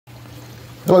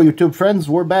Hello YouTube friends,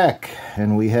 we're back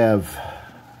and we have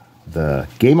the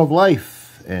Game of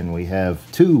Life and we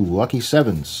have 2 Lucky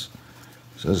 7s.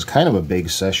 So this is kind of a big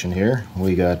session here.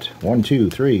 We got 1, 2,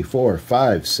 3, 4,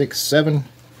 5, 6, 7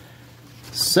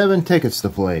 tickets to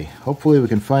play. Hopefully we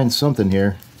can find something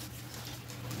here.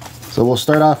 So we'll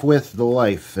start off with the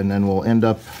Life and then we'll end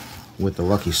up with the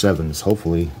Lucky 7s.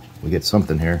 Hopefully we get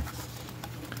something here.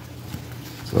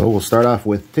 So we'll start off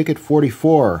with ticket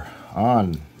 44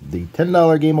 on the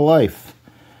 $10 Game of Life.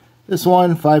 This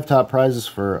one, 5 top prizes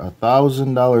for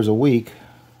 $1,000 a week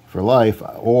for life,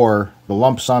 or the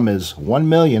lump sum is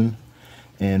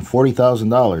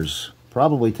 $1,040,000.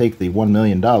 Probably take the $1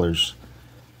 million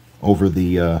over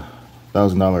the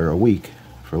 $1,000 a week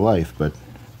for life, but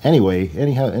anyway,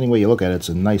 any way you look at it, it's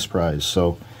a nice prize.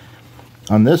 So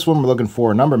on this one, we're looking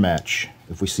for a number match.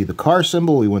 If we see the car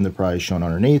symbol, we win the prize shown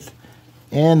underneath,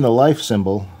 and the life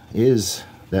symbol is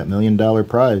that $1 million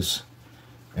prize.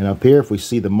 And up here, if we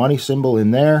see the money symbol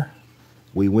in there,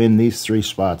 we win these 3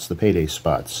 spots, the payday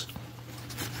spots.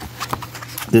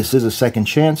 This is a second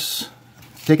chance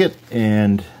ticket,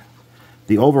 and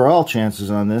the overall chances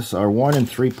on this are 1 in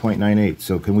 3.98.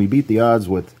 So can we beat the odds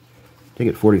with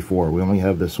ticket 44? We only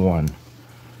have this one.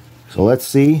 So let's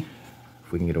see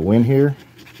if we can get a win here.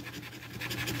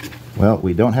 Well,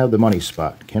 we don't have the money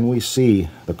spot. Can we see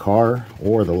the car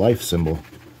or the life symbol?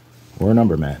 Or a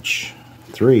number match.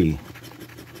 3,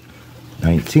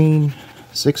 19,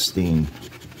 16,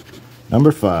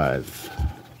 number 5,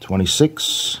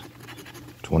 26,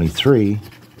 23,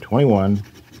 21,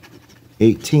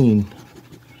 18,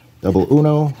 double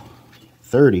uno,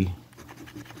 30,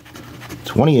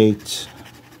 28,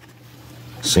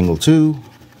 single 2,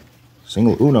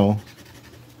 single uno,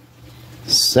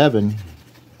 7,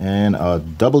 and a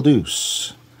double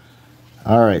deuce.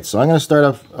 Alright, so I'm going to start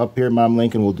up here, Mom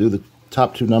Lincoln. We'll do the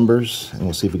top 2 numbers, and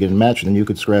we'll see if we get a match, and then you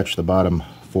could scratch the bottom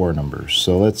 4 numbers.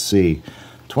 So let's see.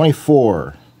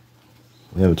 24.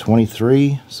 We have a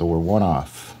 23, so we're 1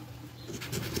 off.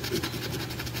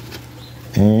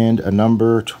 And a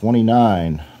number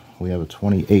 29. We have a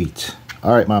 28.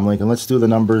 Alright, Mom Lincoln, let's do the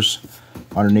numbers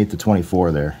underneath the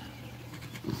 24 there.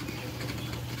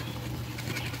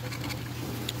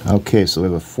 Okay, so we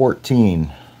have a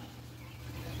 14.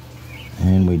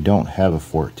 And we don't have a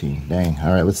 14. Dang.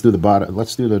 All right, let's do the bottom.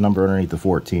 Let's do the number underneath the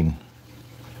 14.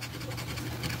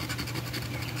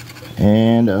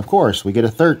 And of course, we get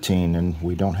a 13, and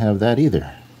we don't have that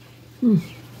either.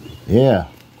 Yeah.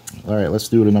 All right, let's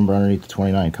do the number underneath the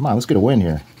 29. Come on, let's get a win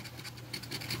here.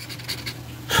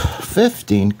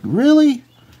 15? Really?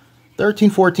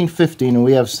 13, 14, 15, and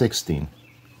we have 16.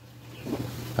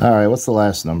 All right, what's the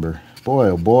last number? Boy,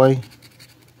 oh boy.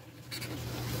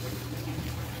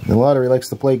 The lottery likes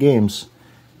to play games.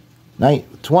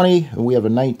 20, we have a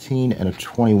 19 and a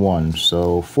 21.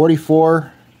 So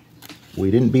 44, we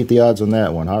didn't beat the odds on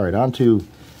that one. All right, on to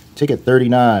ticket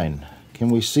 39. Can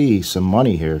we see some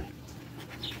money here?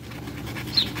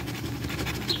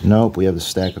 Nope, we have the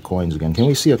stack of coins again. Can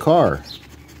we see a car?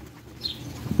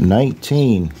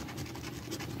 19.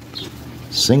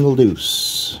 Single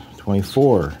deuce.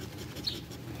 24.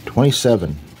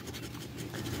 27.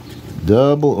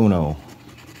 Double uno.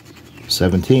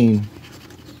 17,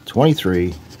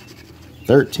 23,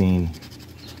 13,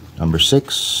 number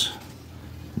 6,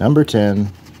 number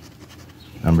 10,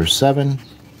 number 7,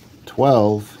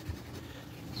 12,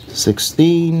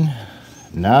 16,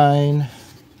 9,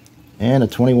 and a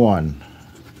 21.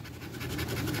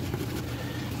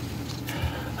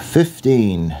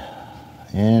 15,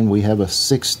 and we have a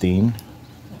 16,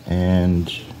 and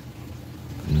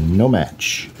no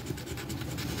match.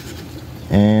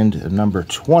 And a number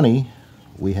 20.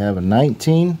 We have a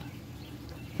 19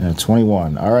 and a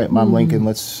 21. All right, Mom Lincoln,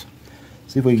 let's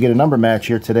see if we can get a number match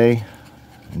here today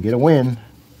and get a win.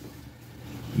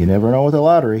 You never know with the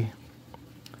lottery.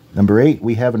 Number 8,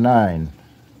 we have a 9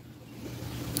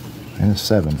 and a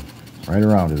 7. Right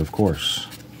around it, of course.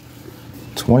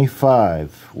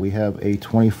 25, we have a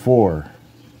 24.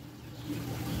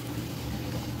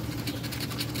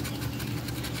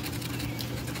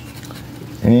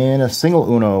 And a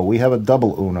single uno, we have a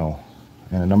double uno.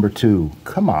 And a number 2.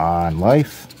 Come on,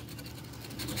 life.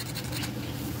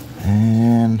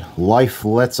 And life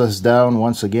lets us down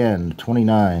once again.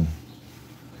 29.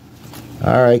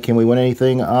 All right, can we win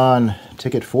anything on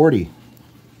ticket 40?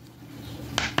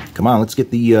 Come on, let's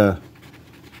get the...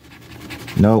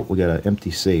 No, we got an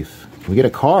empty safe. Can we get a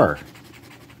car?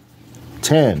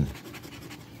 10.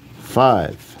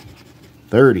 5.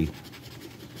 30.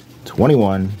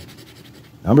 21.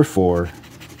 Number 4.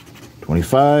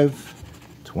 25.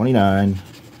 29,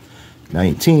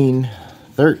 19,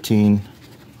 13,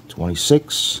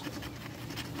 26,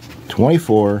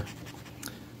 24,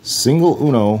 single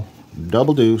uno,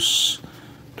 double deuce,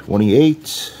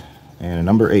 28, and a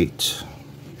number 8.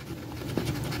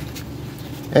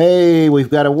 Hey, we've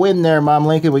got a win there, Mom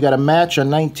Lincoln. We got a match on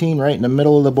 19 right in the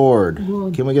middle of the board.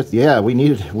 Can we get... Yeah, we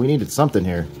needed something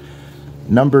here.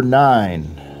 Number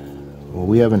 9. Well,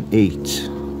 we have an 8.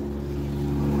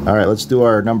 All right, let's do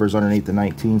our numbers underneath the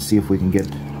 19, see if we can get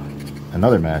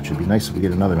another match. It'd be nice if we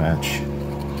get another match.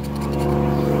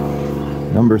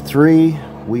 Number 3,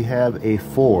 we have a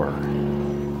 4.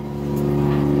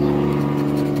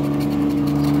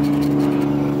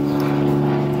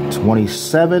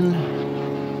 $27.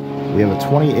 We have a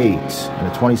 28 and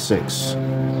a 26.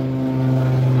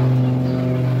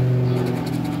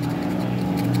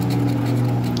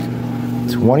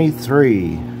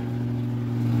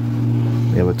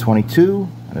 $23. We have a 22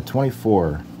 and a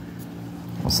 24.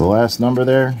 What's the last number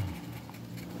there?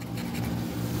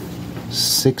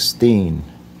 16.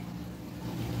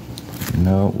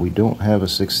 No, we don't have a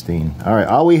 16. All right,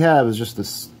 all we have is just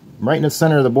this right in the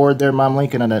center of the board there, Mom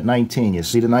Lincoln, on that 19. You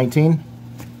see the 19?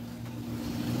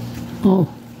 Oh.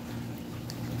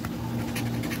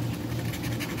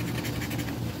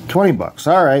 $20.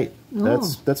 All right.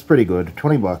 Oh. That's pretty good.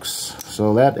 $20.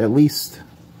 So that at least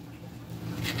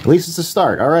it's a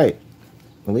start. All right.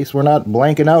 At least we're not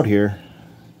blanking out here.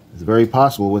 It's very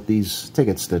possible with these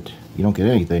tickets that you don't get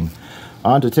anything.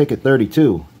 On to ticket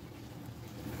 32.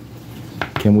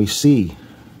 Can we see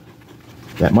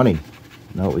that money?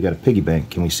 No, we got a piggy bank.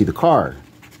 Can we see the card?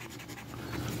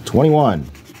 21.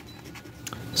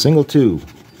 Single 2,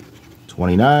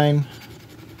 29,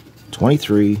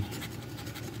 23,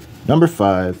 number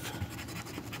 5,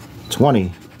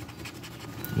 20,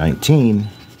 19,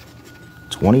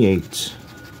 28,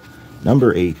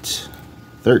 number 8,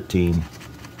 13,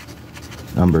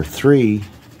 number 3,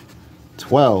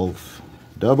 12,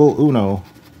 double uno,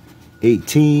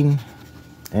 18,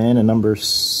 and a number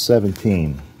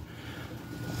 17.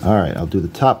 All right, I'll do the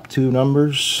top 2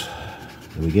 numbers.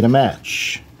 And we get a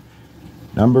match.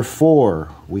 Number 4,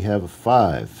 we have a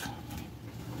 5.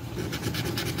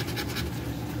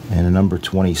 And a number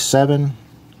 27,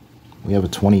 we have a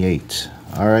 28.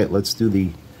 All right, let's do the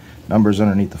numbers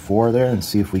underneath the 4 there and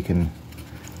see if we can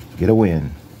get a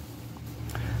win.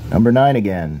 Number 9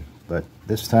 again, but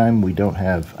this time we don't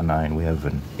have a 9, we have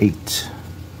an 8.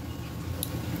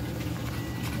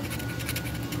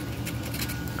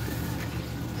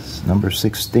 Number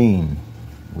 16,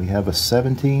 we have a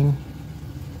 17.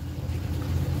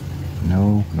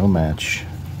 No match.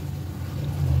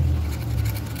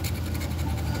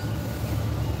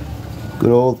 Good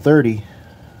old 30,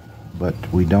 but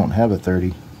we don't have a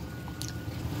 30.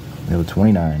 We have a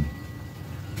 29.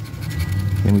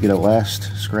 Can we get a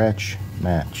last scratch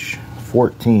match?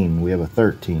 14, we have a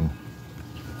 13.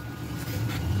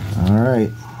 All right.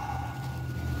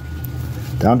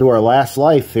 Down to our last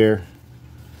life here.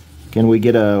 Can we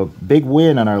get a big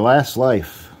win on our last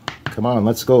life? Come on,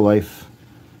 let's go, life.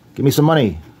 Give me some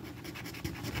money.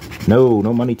 No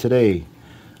money today.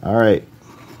 All right.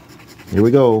 Here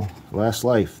we go. Last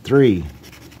life. 3,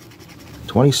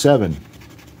 27,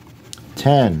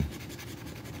 10,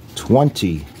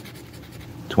 20,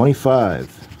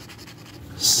 25,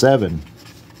 7,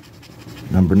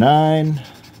 number 9,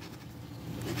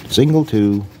 single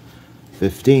 2,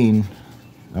 15,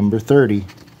 number 30,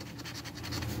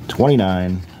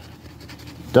 29,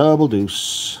 double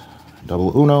deuce,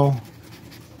 double uno,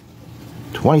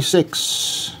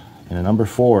 26, and a number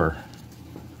 4.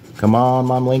 Come on,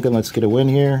 Mom Lincoln, let's get a win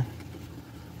here.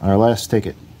 Our last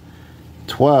ticket.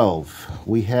 12.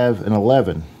 We have an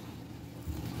 11.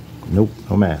 Nope,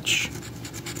 no match.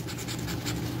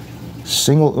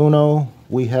 Single uno.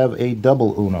 We have a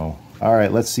double uno. All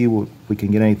right, let's see if we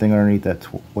can get anything underneath that.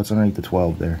 What's underneath the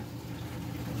 12 there?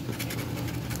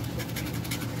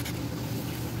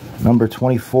 Number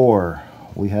 24.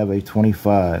 We have a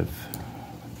 25.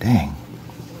 Dang.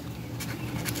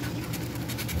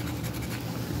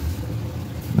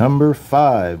 Number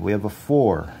 5, we have a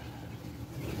 4.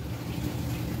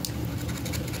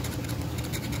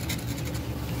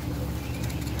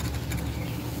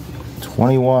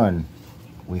 $21,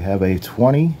 we have a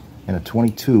 20 and a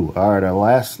 22. All right, our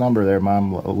last number there,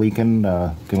 Mom Lincoln.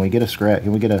 Can we get a scratch?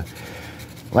 Can we get a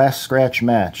last scratch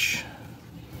match?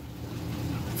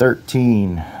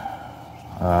 13.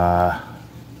 I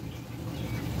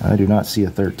do not see a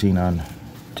 13 on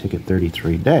ticket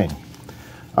 33. Dang.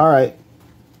 All right.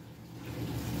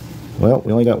 Well,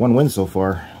 we only got one win so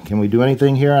far. Can we do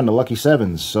anything here on the Lucky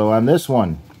Sevens? So on this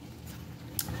one,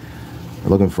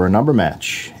 we're looking for a number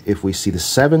match. If we see the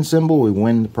 7 symbol, we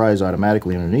win the prize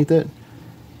automatically underneath it.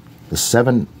 The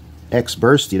 7X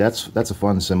Bursty, that's a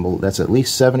fun symbol. That's at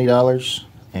least $70,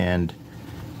 and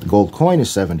the gold coin is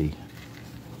 $70.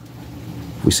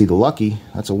 If we see the lucky,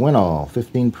 that's a win all,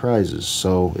 15 prizes.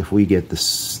 So if we get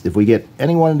this, if we get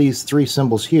any one of these 3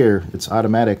 symbols here, it's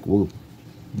automatic. We'll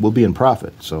be in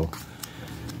profit. So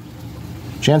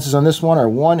chances on this one are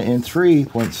 1 in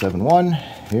 3.71.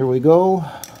 Here we go.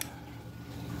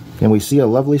 Can we see a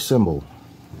lovely symbol?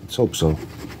 Let's hope so.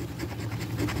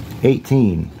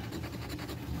 18,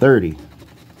 30,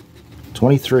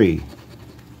 23,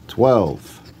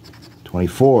 12,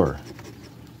 24,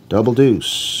 double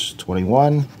deuce,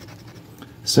 21,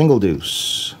 single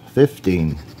deuce,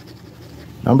 15,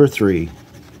 number 3,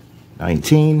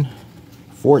 19,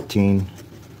 14,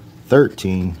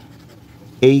 13,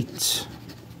 8,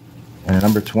 and a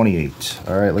number 28.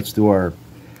 All right, let's do our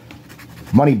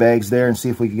money bags there and see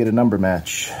if we can get a number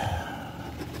match.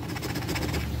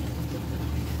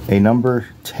 A number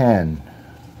 10.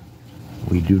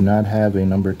 We do not have a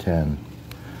number 10.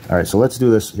 All right, so let's do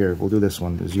this here. We'll do this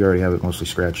one because you already have it mostly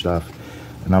scratched off.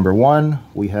 Number 1,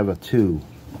 we have a 2.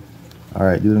 All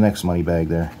right, do the next money bag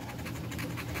there.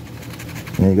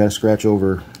 And you got to scratch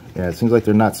over. Yeah, it seems like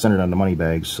they're not centered on the money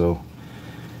bags. So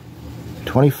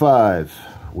 25,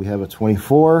 we have a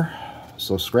 24.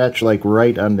 So scratch like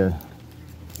right on the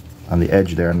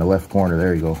edge there, on the left corner.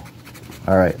 There you go.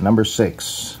 All right, number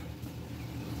 6.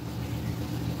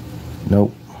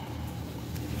 Nope.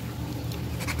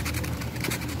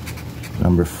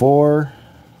 Number 4.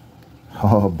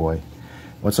 Oh boy.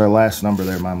 What's our last number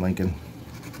there, Mom Lincoln?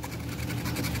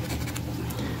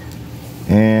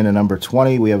 And a number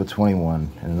 20, we have a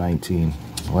 21 and a 19.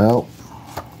 Well,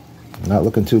 not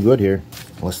looking too good here.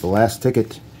 Unless the last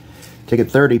ticket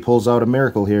 30 pulls out a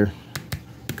miracle here.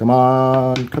 Come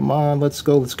on, let's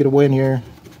go. Let's get a win here.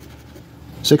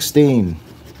 16,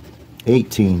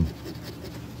 18,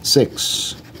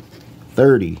 6,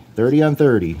 30, 30 on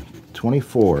 30,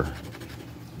 24,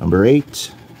 number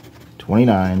 8,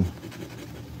 29,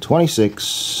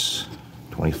 26,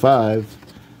 25,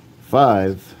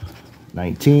 5,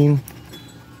 19,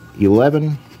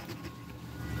 11,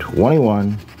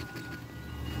 21,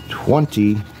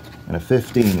 20, and a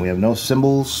 15. We have no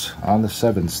symbols on the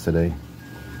 7s today.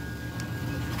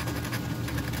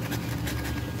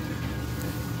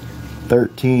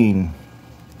 13.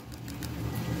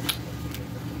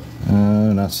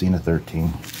 Not seeing a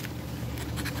 13.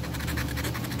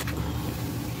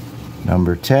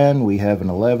 Number 10, we have an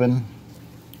 11.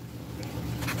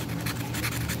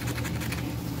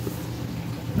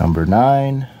 Number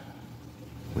 9,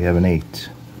 we have an 8.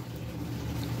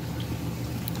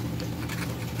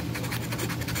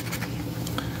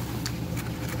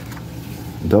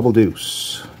 Double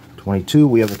deuce. 22,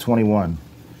 we have a 21.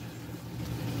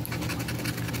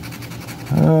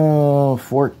 Oh,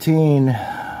 14,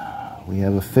 we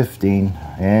have a 15.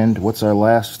 And what's our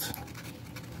last?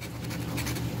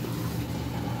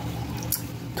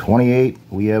 28,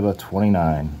 we have a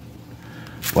 29.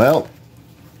 Well,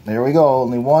 there we go,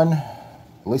 only one.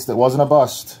 At least it wasn't a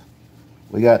bust.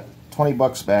 We got 20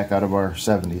 bucks back out of our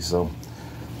 70, so.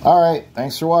 Alright,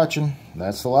 thanks for watching.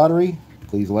 That's the lottery.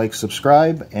 Please like,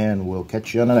 subscribe, and we'll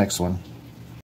catch you on the next one.